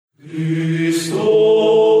Hi,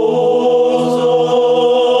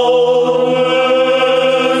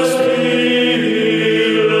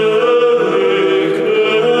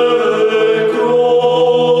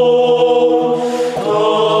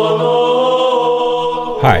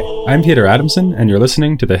 I'm Peter Adamson, and you're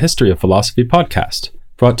listening to the History of Philosophy podcast,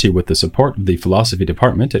 brought to you with the support of the Philosophy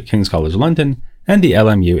Department at King's College London and the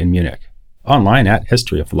LMU in Munich, online at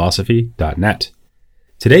historyofphilosophy.net.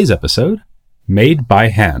 Today's episode, Made by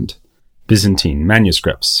Hand, Byzantine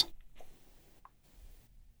Manuscripts.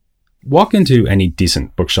 Walk into any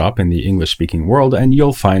decent bookshop in the English-speaking world and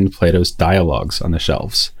you'll find Plato's dialogues on the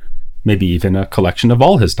shelves, maybe even a collection of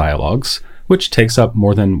all his dialogues, which takes up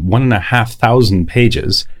more than 1,500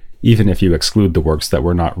 pages, even if you exclude the works that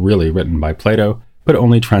were not really written by Plato, but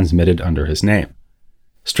only transmitted under his name.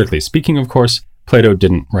 Strictly speaking, of course, Plato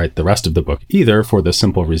didn't write the rest of the book either, for the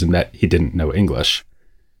simple reason that he didn't know English.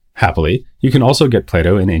 Happily, you can also get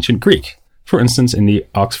Plato in ancient Greek, for instance in the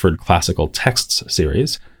Oxford Classical Texts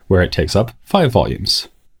series, where it takes up 5 volumes.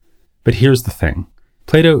 But here's the thing,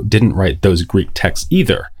 Plato didn't write those Greek texts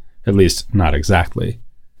either, at least not exactly.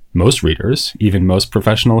 Most readers, even most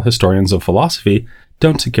professional historians of philosophy,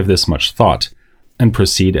 don't give this much thought, and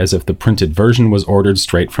proceed as if the printed version was ordered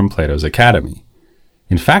straight from Plato's Academy.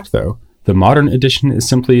 In fact, though, the modern edition is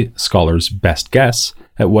simply scholars' best guess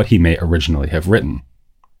at what he may originally have written.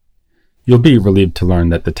 You'll be relieved to learn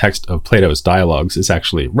that the text of Plato's dialogues is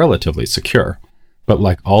actually relatively secure, but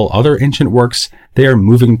like all other ancient works, they are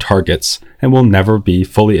moving targets and will never be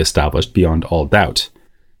fully established beyond all doubt.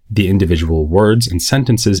 The individual words and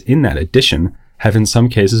sentences in that edition have in some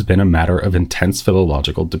cases been a matter of intense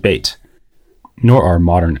philological debate. Nor are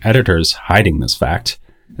modern editors hiding this fact.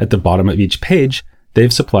 At the bottom of each page,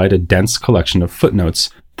 they've supplied a dense collection of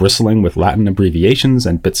footnotes bristling with Latin abbreviations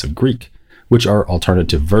and bits of Greek, which are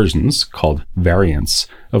alternative versions, called variants,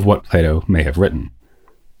 of what Plato may have written.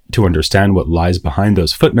 To understand what lies behind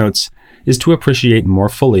those footnotes is to appreciate more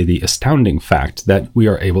fully the astounding fact that we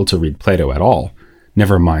are able to read Plato at all,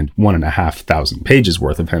 never mind 1,500 pages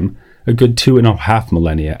worth of him, a good 2.5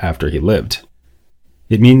 millennia after he lived.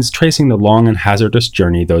 It means tracing the long and hazardous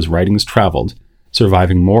journey those writings traveled,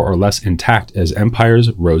 surviving more or less intact as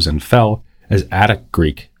empires rose and fell, as Attic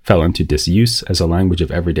Greek fell into disuse as a language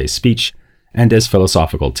of everyday speech, and as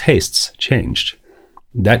philosophical tastes changed.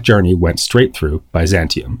 That journey went straight through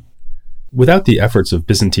Byzantium. Without the efforts of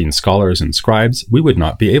Byzantine scholars and scribes, we would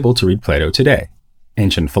not be able to read Plato today.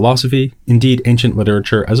 Ancient philosophy, indeed ancient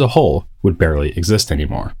literature as a whole, would barely exist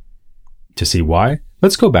anymore. To see why,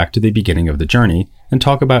 let's go back to the beginning of the journey and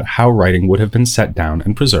talk about how writing would have been set down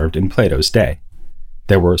and preserved in Plato's day.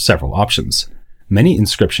 There were several options. Many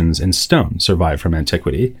inscriptions in stone survive from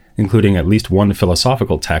antiquity, including at least one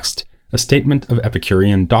philosophical text, a statement of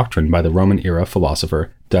Epicurean doctrine by the Roman-era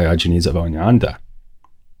philosopher Diogenes of Oenander.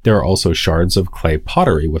 There are also shards of clay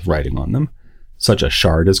pottery with writing on them. Such a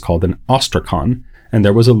shard is called an ostrakon, and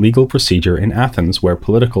there was a legal procedure in Athens where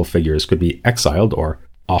political figures could be exiled or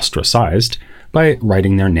ostracized by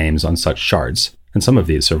writing their names on such shards, and some of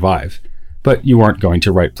these survive. But you aren't going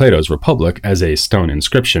to write Plato's Republic as a stone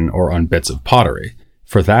inscription or on bits of pottery.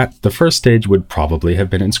 For that, the first stage would probably have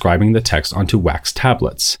been inscribing the text onto wax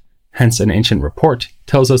tablets. Hence, an ancient report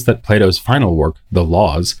tells us that Plato's final work, the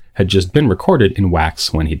Laws, had just been recorded in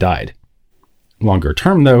wax when he died. Longer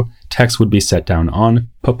term, though, text would be set down on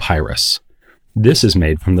papyrus. This is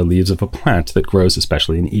made from the leaves of a plant that grows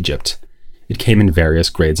especially in Egypt. It came in various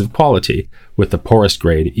grades of quality, with the poorest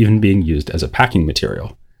grade even being used as a packing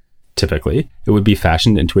material. Typically, it would be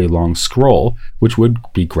fashioned into a long scroll, which would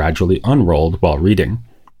be gradually unrolled while reading.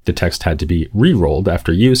 The text had to be re-rolled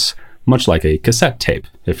after use, much like a cassette tape,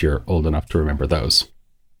 if you're old enough to remember those.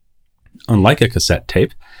 Unlike a cassette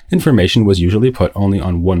tape, information was usually put only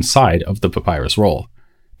on one side of the papyrus roll.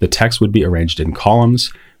 The text would be arranged in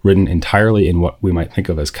columns, written entirely in what we might think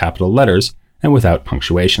of as capital letters, and without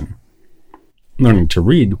punctuation. Learning to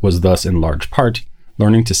read was thus in large part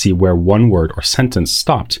learning to see where one word or sentence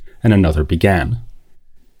stopped and another began.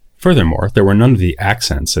 Furthermore, there were none of the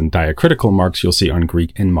accents and diacritical marks you'll see on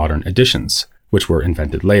Greek in modern editions, which were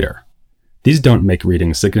invented later. These don't make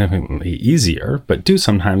reading significantly easier, but do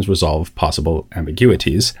sometimes resolve possible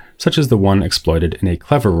ambiguities, such as the one exploited in a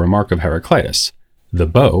clever remark of Heraclitus. The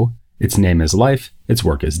bow, its name is life, its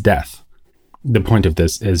work is death. The point of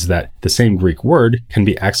this is that the same Greek word can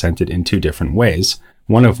be accented in 2 different ways,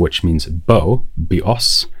 one of which means bow,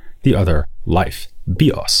 bios, the other life,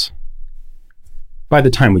 bios. By the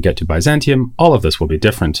time we get to Byzantium, all of this will be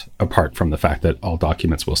different, apart from the fact that all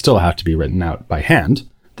documents will still have to be written out by hand,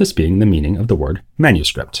 this being the meaning of the word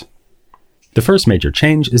manuscript. The first major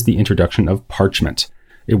change is the introduction of parchment,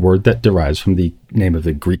 a word that derives from the name of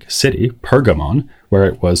the Greek city, Pergamon, where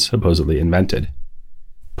it was supposedly invented.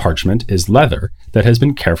 Parchment is leather that has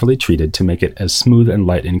been carefully treated to make it as smooth and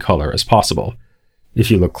light in color as possible. If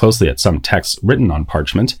you look closely at some texts written on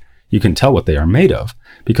parchment, you can tell what they are made of,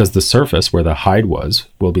 because the surface where the hide was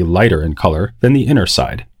will be lighter in color than the inner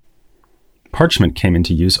side. Parchment came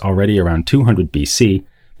into use already around 200 BC,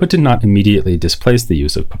 but did not immediately displace the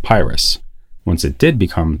use of papyrus. Once it did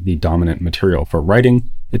become the dominant material for writing,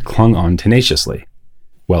 it clung on tenaciously.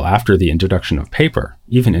 Well after the introduction of paper,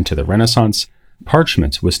 even into the Renaissance,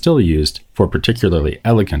 parchment was still used for particularly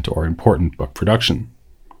elegant or important book production.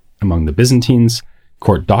 Among the Byzantines,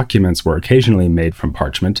 court documents were occasionally made from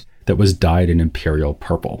parchment that was dyed an imperial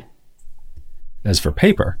purple. As for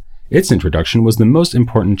paper, its introduction was the most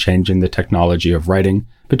important change in the technology of writing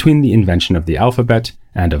between the invention of the alphabet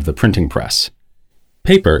and of the printing press.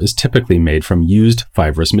 Paper is typically made from used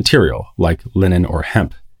fibrous material, like linen or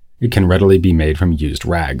hemp. It can readily be made from used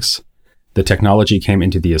rags. The technology came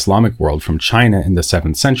into the Islamic world from China in the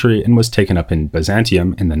 7th century and was taken up in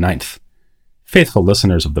Byzantium in the 9th. Faithful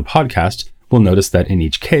listeners of the podcast will notice that in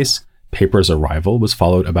each case, paper's arrival was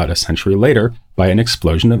followed about a century later by an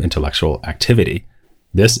explosion of intellectual activity.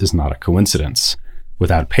 This is not a coincidence.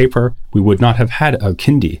 Without paper, we would not have had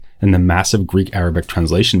Al-Kindi and the massive Greek-Arabic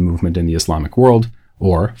translation movement in the Islamic world,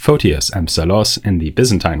 or Photius and Psellos in the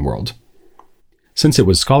Byzantine world. Since it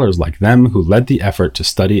was scholars like them who led the effort to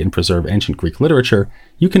study and preserve ancient Greek literature,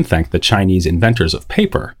 you can thank the Chinese inventors of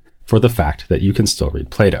paper for the fact that you can still read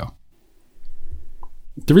Plato.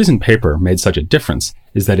 The reason paper made such a difference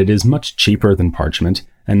is that it is much cheaper than parchment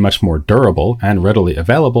and much more durable and readily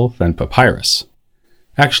available than papyrus.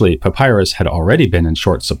 Actually, papyrus had already been in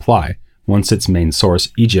short supply once its main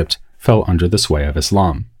source, Egypt, fell under the sway of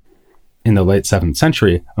Islam. In the late 7th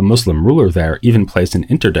century, a Muslim ruler there even placed an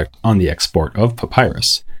interdict on the export of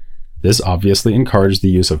papyrus. This obviously encouraged the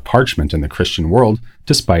use of parchment in the Christian world,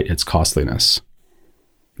 despite its costliness.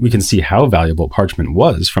 We can see how valuable parchment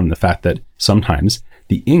was from the fact that sometimes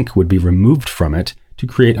the ink would be removed from it to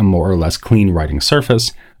create a more or less clean writing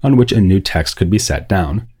surface on which a new text could be set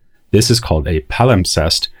down. This is called a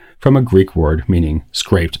palimpsest, from a Greek word meaning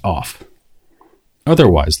scraped off.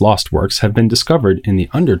 Otherwise lost works have been discovered in the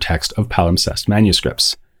undertext of palimpsest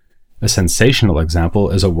manuscripts. A sensational example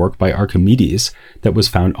is a work by Archimedes that was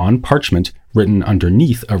found on parchment written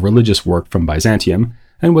underneath a religious work from Byzantium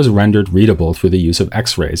and was rendered readable through the use of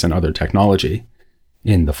X-rays and other technology.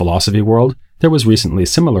 In the philosophy world, there was recently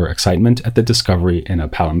similar excitement at the discovery in a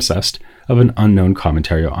palimpsest of an unknown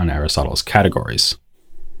commentary on Aristotle's Categories.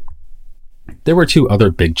 There were two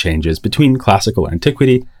other big changes between classical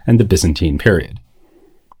antiquity and the Byzantine period.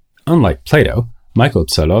 Unlike Plato, Michael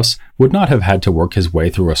Psellos would not have had to work his way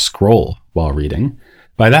through a scroll while reading.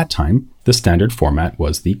 By that time, the standard format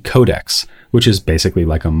was the codex, which is basically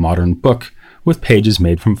like a modern book with pages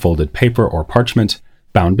made from folded paper or parchment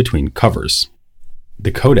bound between covers.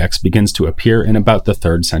 The codex begins to appear in about the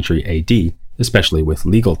 3rd century AD, especially with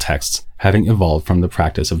legal texts having evolved from the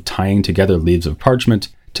practice of tying together leaves of parchment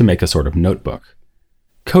to make a sort of notebook.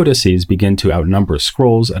 Codices begin to outnumber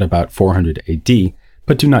scrolls at about 400 AD,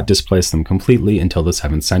 but do not displace them completely until the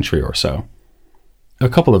 7th century or so. A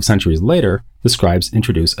couple of centuries later, the scribes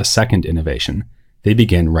introduce a second innovation. They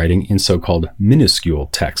begin writing in so-called minuscule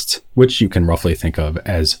texts, which you can roughly think of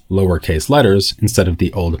as lowercase letters instead of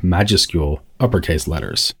the old majuscule uppercase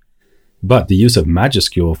letters. But the use of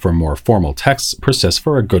majuscule for more formal texts persists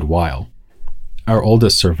for a good while. Our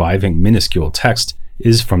oldest surviving minuscule text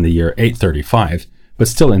is from the year 835, but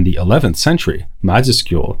still in the 11th century,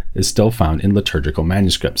 majuscule is still found in liturgical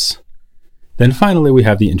manuscripts. Then finally we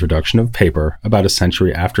have the introduction of paper about a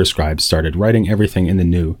century after scribes started writing everything in the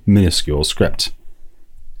new minuscule script.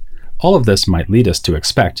 All of this might lead us to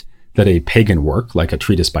expect that a pagan work like a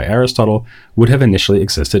treatise by Aristotle would have initially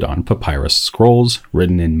existed on papyrus scrolls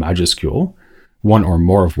written in majuscule, one or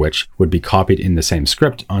more of which would be copied in the same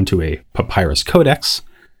script onto a papyrus codex,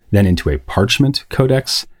 then into a parchment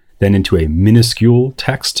codex, then into a minuscule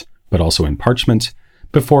text, but also in parchment,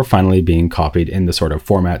 before finally being copied in the sort of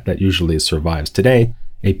format that usually survives today,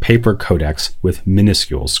 a paper codex with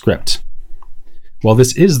minuscule script. While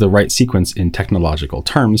this is the right sequence in technological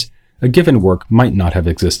terms, a given work might not have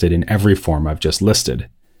existed in every form I've just listed.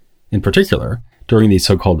 In particular, during the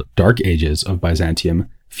so-called Dark Ages of Byzantium,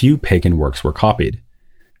 few pagan works were copied.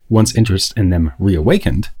 Once interest in them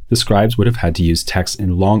reawakened, the scribes would have had to use texts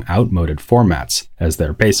in long outmoded formats as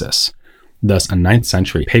their basis. Thus, a 9th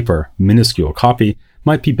century paper minuscule copy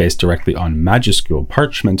might be based directly on majuscule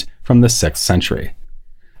parchment from the 6th century.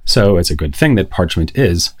 So it's a good thing that parchment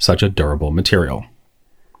is such a durable material.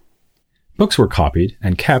 Books were copied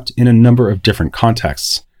and kept in a number of different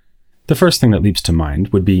contexts. The first thing that leaps to mind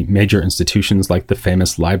would be major institutions like the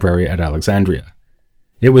famous library at Alexandria.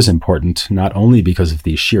 It was important not only because of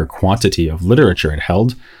the sheer quantity of literature it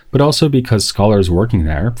held, but also because scholars working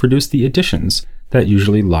there produced the editions that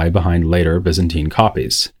usually lie behind later Byzantine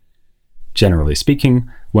copies. Generally speaking,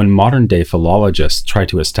 when modern-day philologists try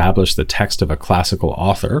to establish the text of a classical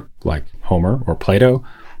author, like Homer or Plato,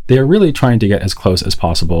 they are really trying to get as close as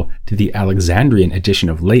possible to the Alexandrian edition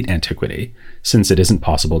of late antiquity, since it isn't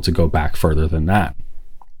possible to go back further than that.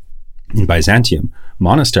 In Byzantium,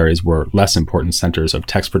 monasteries were less important centers of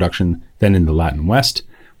text production than in the Latin West,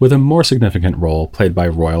 with a more significant role played by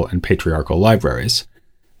royal and patriarchal libraries.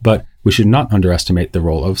 But we should not underestimate the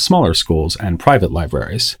role of smaller schools and private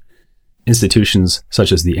libraries. Institutions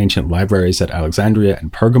such as the ancient libraries at Alexandria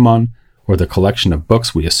and Pergamon, or the collection of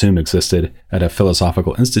books we assume existed at a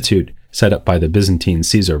philosophical institute set up by the Byzantine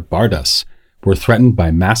Caesar Bardas, were threatened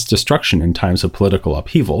by mass destruction in times of political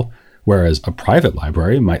upheaval, whereas a private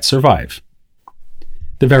library might survive.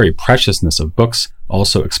 The very preciousness of books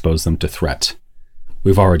also exposed them to threat.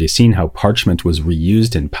 We've already seen how parchment was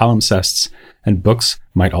reused in palimpsests, and books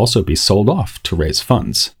might also be sold off to raise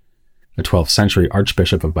funds. A 12th century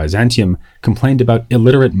archbishop of Byzantium complained about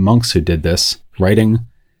illiterate monks who did this, writing,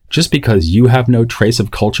 "Just because you have no trace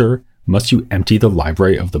of culture, must you empty the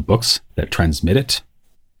library of the books that transmit it?"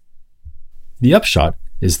 The upshot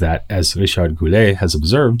is that, as Richard Goulet has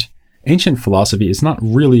observed, ancient philosophy is not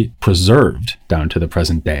really preserved down to the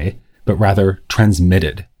present day, but rather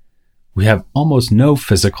transmitted. We have almost no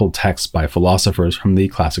physical texts by philosophers from the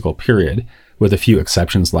classical period, with a few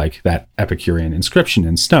exceptions like that Epicurean inscription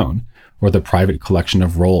in stone, or the private collection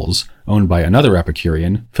of rolls owned by another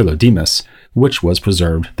Epicurean, Philodemus, which was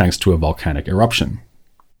preserved thanks to a volcanic eruption.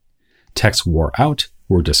 Texts wore out,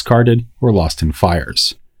 were discarded, or lost in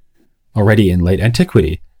fires. Already in late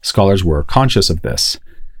antiquity, scholars were conscious of this.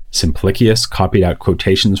 Simplicius copied out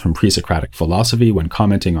quotations from pre-Socratic philosophy when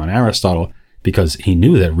commenting on Aristotle because he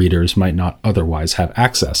knew that readers might not otherwise have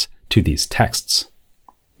access to these texts.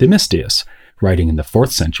 Themistius, writing in the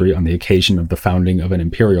 4th century on the occasion of the founding of an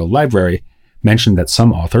imperial library, mentioned that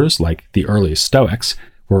some authors, like the early Stoics,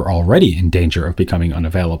 were already in danger of becoming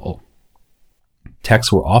unavailable.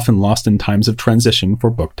 Texts were often lost in times of transition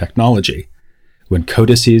for book technology. When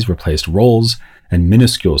codices replaced rolls and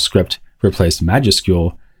minuscule script replaced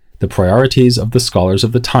majuscule, the priorities of the scholars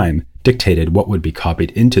of the time dictated what would be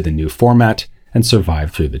copied into the new format and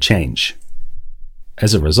survive through the change.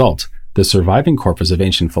 As a result, the surviving corpus of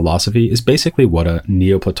ancient philosophy is basically what a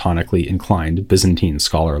Neoplatonically inclined Byzantine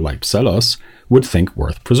scholar like Psellos would think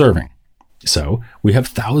worth preserving. So, we have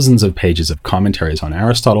thousands of pages of commentaries on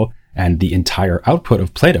Aristotle and the entire output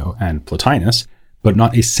of Plato and Plotinus, but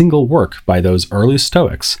not a single work by those early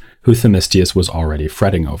Stoics who Themistius was already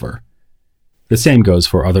fretting over. The same goes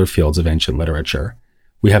for other fields of ancient literature.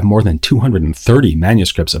 We have more than 230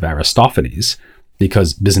 manuscripts of Aristophanes,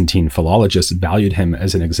 because Byzantine philologists valued him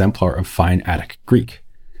as an exemplar of fine Attic Greek.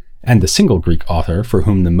 And the single Greek author for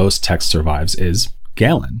whom the most text survives is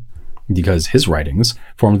Galen, because his writings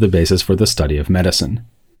formed the basis for the study of medicine.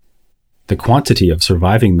 The quantity of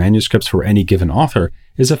surviving manuscripts for any given author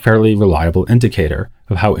is a fairly reliable indicator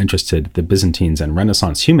of how interested the Byzantines and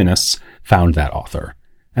Renaissance humanists found that author,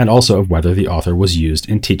 and also of whether the author was used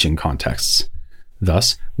in teaching contexts.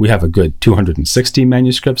 Thus, we have a good 260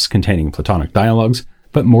 manuscripts containing Platonic dialogues,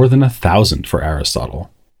 but more than 1,000 for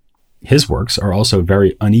Aristotle. His works are also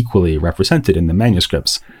very unequally represented in the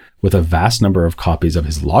manuscripts, with a vast number of copies of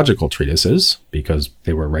his logical treatises, because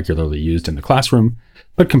they were regularly used in the classroom,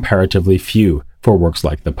 but comparatively few for works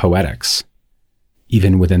like the Poetics.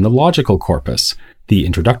 Even within the logical corpus, the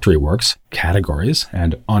introductory works, categories,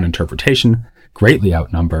 and on interpretation greatly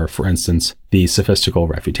outnumber, for instance, the sophistical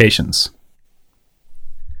refutations.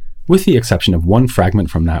 With the exception of one fragment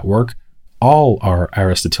from that work, all our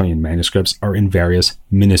Aristotelian manuscripts are in various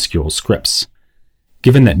minuscule scripts.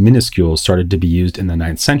 Given that minuscules started to be used in the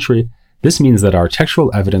 9th century, this means that our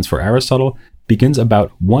textual evidence for Aristotle begins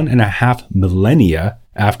about 1.5 millennia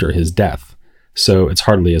after his death, so it's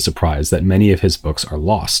hardly a surprise that many of his books are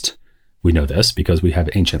lost. We know this because we have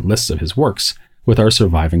ancient lists of his works, with our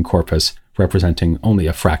surviving corpus representing only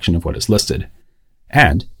a fraction of what is listed.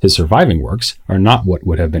 And his surviving works are not what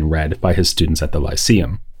would have been read by his students at the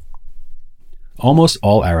Lyceum. Almost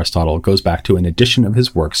all Aristotle goes back to an edition of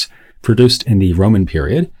his works produced in the Roman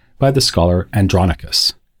period by the scholar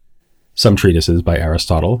Andronicus. Some treatises by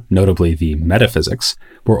Aristotle, notably the Metaphysics,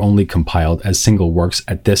 were only compiled as single works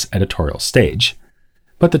at this editorial stage.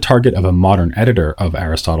 But the target of a modern editor of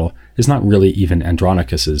Aristotle is not really even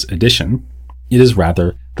Andronicus's edition. It is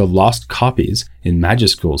rather the lost copies in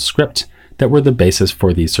majuscule script that were the basis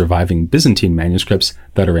for the surviving Byzantine manuscripts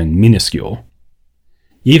that are in minuscule.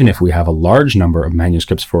 Even if we have a large number of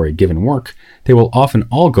manuscripts for a given work, they will often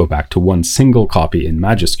all go back to one single copy in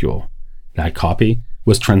majuscule. That copy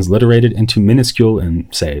was transliterated into minuscule in,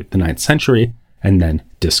 say, the 9th century, and then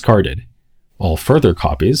discarded. All further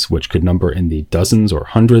copies, which could number in the dozens or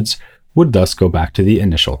hundreds, would thus go back to the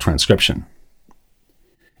initial transcription.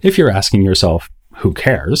 If you're asking yourself, who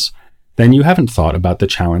cares? Then you haven't thought about the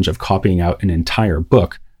challenge of copying out an entire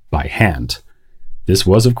book by hand. This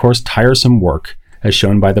was, of course, tiresome work, as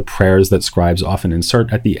shown by the prayers that scribes often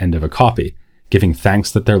insert at the end of a copy, giving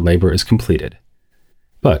thanks that their labor is completed.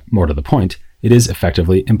 But, more to the point, it is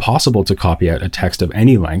effectively impossible to copy out a text of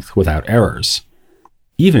any length without errors.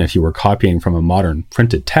 Even if you were copying from a modern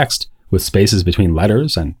printed text with spaces between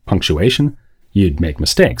letters and punctuation, you'd make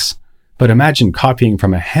mistakes. But imagine copying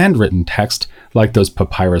from a handwritten text like those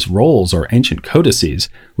papyrus rolls or ancient codices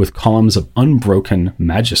with columns of unbroken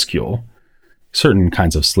majuscule. Certain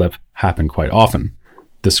kinds of slip happen quite often.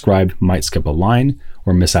 The scribe might skip a line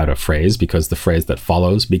or miss out a phrase because the phrase that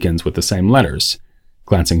follows begins with the same letters.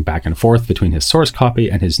 Glancing back and forth between his source copy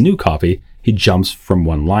and his new copy, he jumps from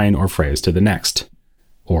one line or phrase to the next.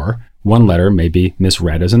 Or one letter may be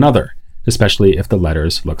misread as another, especially if the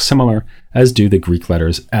letters look similar, as do the Greek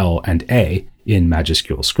letters L and A in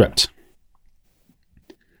majuscule script.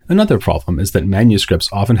 Another problem is that manuscripts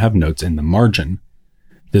often have notes in the margin.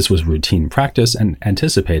 This was routine practice and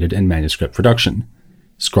anticipated in manuscript production.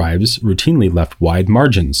 Scribes routinely left wide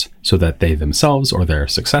margins so that they themselves or their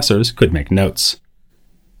successors could make notes.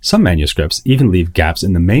 Some manuscripts even leave gaps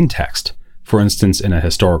in the main text, for instance in a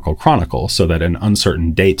historical chronicle, so that an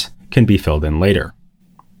uncertain date can be filled in later.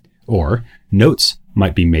 Or notes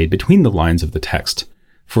might be made between the lines of the text,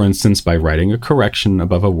 for instance by writing a correction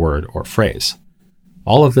above a word or phrase.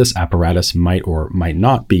 All of this apparatus might or might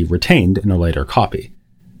not be retained in a later copy.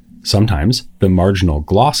 Sometimes the marginal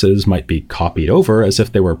glosses might be copied over as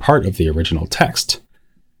if they were part of the original text.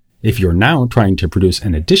 If you're now trying to produce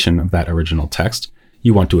an edition of that original text,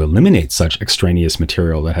 you want to eliminate such extraneous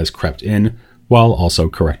material that has crept in, while also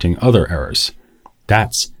correcting other errors.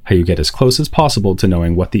 That's how you get as close as possible to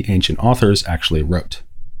knowing what the ancient authors actually wrote.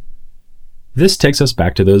 This takes us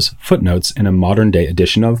back to those footnotes in a modern-day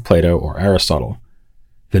edition of Plato or Aristotle.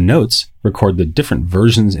 The notes record the different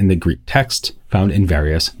versions in the Greek text found in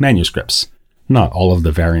various manuscripts. Not all of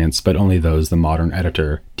the variants, but only those the modern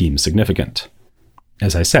editor deems significant.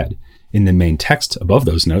 As I said, in the main text above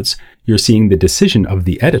those notes, you're seeing the decision of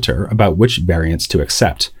the editor about which variants to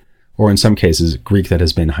accept, or in some cases, Greek that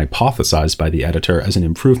has been hypothesized by the editor as an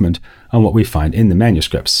improvement on what we find in the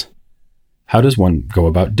manuscripts. How does one go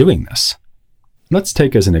about doing this? Let's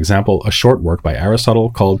take as an example a short work by Aristotle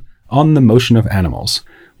called On the Motion of Animals,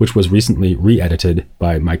 which was recently re-edited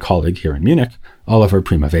by my colleague here in Munich, Oliver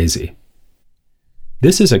Primavesi.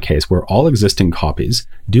 This is a case where all existing copies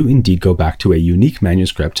do indeed go back to a unique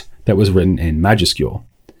manuscript that was written in majuscule.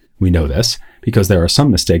 We know this because there are some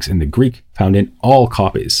mistakes in the Greek found in all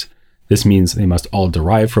copies. This means they must all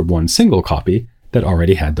derive from one single copy that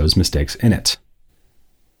already had those mistakes in it.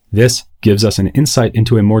 This gives us an insight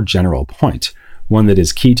into a more general point, one that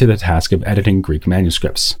is key to the task of editing Greek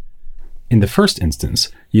manuscripts. In the first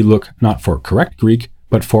instance, you look not for correct Greek,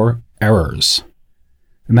 but for errors.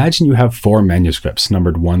 Imagine you have 4 manuscripts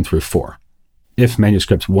numbered 1 through 4. If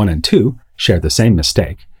manuscripts 1 and 2 share the same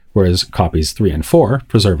mistake, whereas copies 3 and 4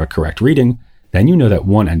 preserve a correct reading, then you know that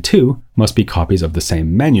 1 and 2 must be copies of the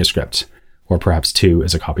same manuscript, or perhaps 2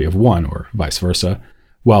 is a copy of 1, or vice versa,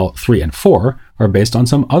 while 3 and 4 are based on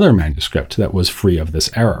some other manuscript that was free of this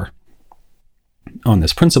error. On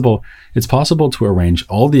this principle, it's possible to arrange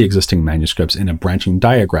all the existing manuscripts in a branching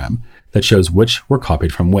diagram that shows which were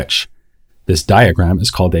copied from which. This diagram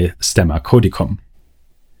is called a stemma codicum.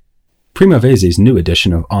 Primavesi's new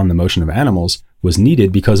edition of On the Motion of Animals was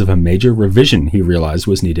needed because of a major revision he realized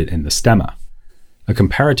was needed in the stemma. A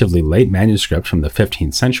comparatively late manuscript from the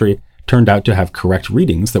 15th century turned out to have correct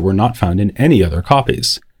readings that were not found in any other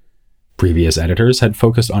copies. Previous editors had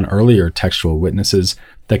focused on earlier textual witnesses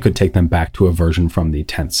that could take them back to a version from the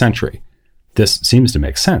 10th century. This seems to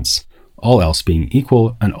make sense. All else being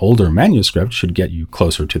equal, an older manuscript should get you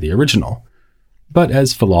closer to the original. But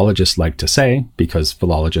as philologists like to say, because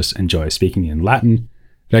philologists enjoy speaking in Latin,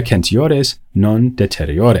 recentiores non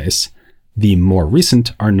deteriores, the more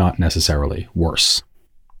recent are not necessarily worse.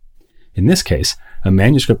 In this case, a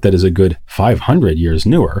manuscript that is a good 500 years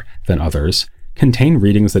newer than others contained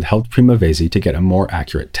readings that helped Primavesi to get a more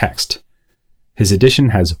accurate text. His edition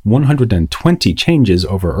has 120 changes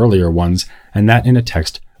over earlier ones, and that in a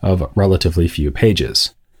text of relatively few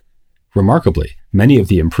pages. Remarkably, many of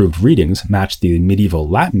the improved readings matched the medieval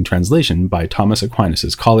Latin translation by Thomas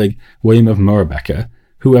Aquinas' colleague William of Moerbeke,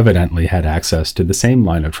 who evidently had access to the same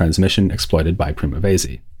line of transmission exploited by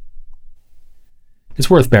Primavesi. It's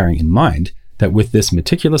worth bearing in mind that with this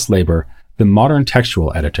meticulous labor, the modern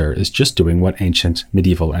textual editor is just doing what ancient,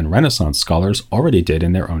 medieval, and Renaissance scholars already did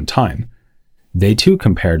in their own time. They too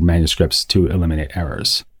compared manuscripts to eliminate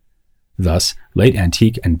errors. Thus, late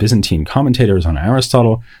antique and Byzantine commentators on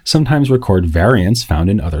Aristotle sometimes record variants found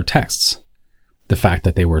in other texts. The fact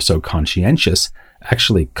that they were so conscientious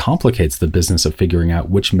actually complicates the business of figuring out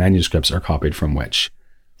which manuscripts are copied from which.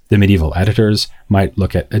 The medieval editors might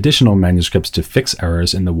look at additional manuscripts to fix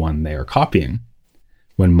errors in the one they are copying.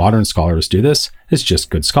 When modern scholars do this, it's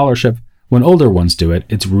just good scholarship. When older ones do it,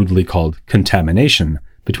 it's rudely called contamination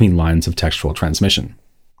between lines of textual transmission.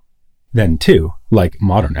 Then too, like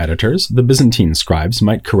modern editors, the Byzantine scribes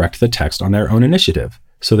might correct the text on their own initiative,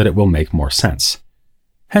 so that it will make more sense.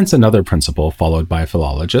 Hence another principle followed by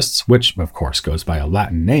philologists, which of course goes by a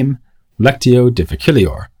Latin name, lectio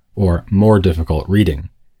difficilior, or more difficult reading.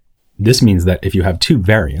 This means that if you have two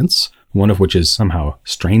variants, one of which is somehow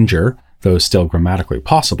stranger, though still grammatically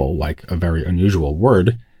possible, like a very unusual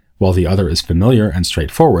word, while the other is familiar and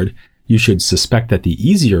straightforward, you should suspect that the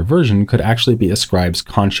easier version could actually be a scribe's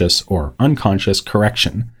conscious or unconscious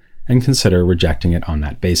correction, and consider rejecting it on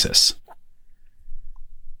that basis.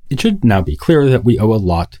 It should now be clear that we owe a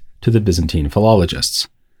lot to the Byzantine philologists.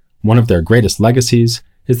 One of their greatest legacies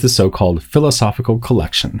is the so-called Philosophical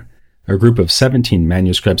Collection, a group of 17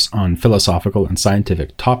 manuscripts on philosophical and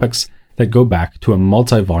scientific topics that go back to a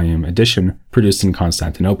multi-volume edition produced in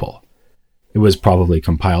Constantinople. It was probably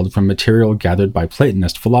compiled from material gathered by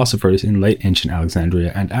Platonist philosophers in late ancient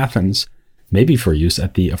Alexandria and Athens, maybe for use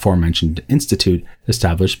at the aforementioned institute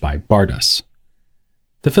established by Bardas.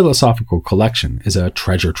 The Philosophical Collection is a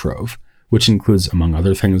treasure trove, which includes, among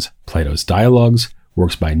other things, Plato's dialogues,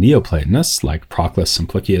 works by Neoplatonists like Proclus,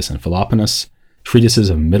 Simplicius, and Philoponus, treatises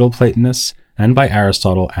of Middle Platonists, and by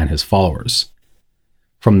Aristotle and his followers.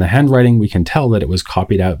 From the handwriting, we can tell that it was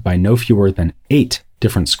copied out by no fewer than 8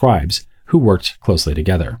 different scribes who worked closely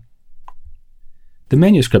together. The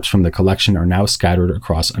manuscripts from the collection are now scattered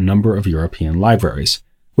across a number of European libraries,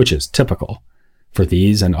 which is typical. For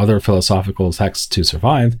these and other philosophical texts to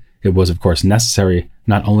survive, it was of course necessary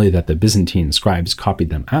not only that the Byzantine scribes copied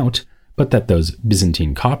them out, but that those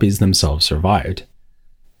Byzantine copies themselves survived.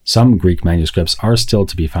 Some Greek manuscripts are still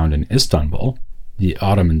to be found in Istanbul. The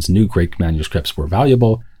Ottomans knew Greek manuscripts were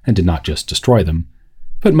valuable and did not just destroy them,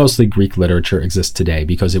 but mostly Greek literature exists today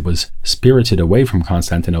because it was spirited away from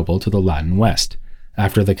Constantinople to the Latin West,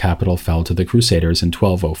 after the capital fell to the Crusaders in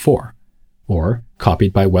 1204, or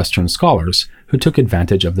copied by Western scholars who took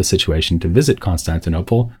advantage of the situation to visit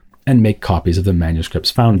Constantinople and make copies of the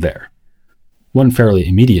manuscripts found there. One fairly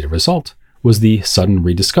immediate result was the sudden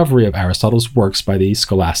rediscovery of Aristotle's works by the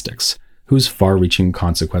scholastics, whose far-reaching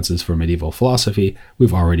consequences for medieval philosophy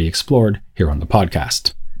we've already explored here on the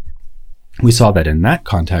podcast. We saw that in that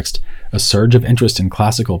context, a surge of interest in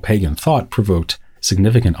classical pagan thought provoked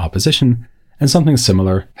significant opposition, and something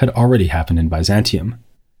similar had already happened in Byzantium.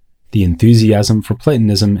 The enthusiasm for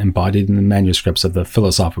Platonism embodied in the manuscripts of the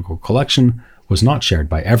Philosophical Collection was not shared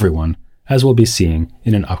by everyone, as we'll be seeing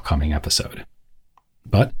in an upcoming episode.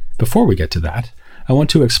 But before we get to that, I want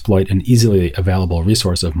to exploit an easily available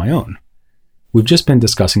resource of my own. We've just been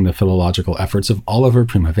discussing the philological efforts of Oliver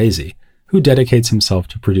Primavesi, who dedicates himself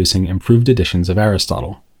to producing improved editions of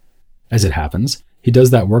Aristotle. As it happens, he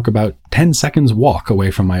does that work about 10 seconds walk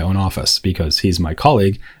away from my own office because he's my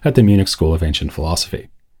colleague at the Munich School of Ancient Philosophy.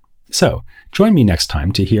 So, join me next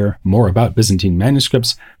time to hear more about Byzantine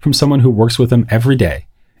manuscripts from someone who works with them every day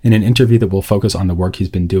in an interview that will focus on the work he's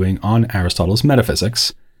been doing on Aristotle's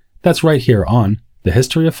metaphysics. That's right here on The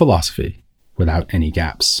History of Philosophy, without any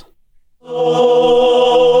gaps.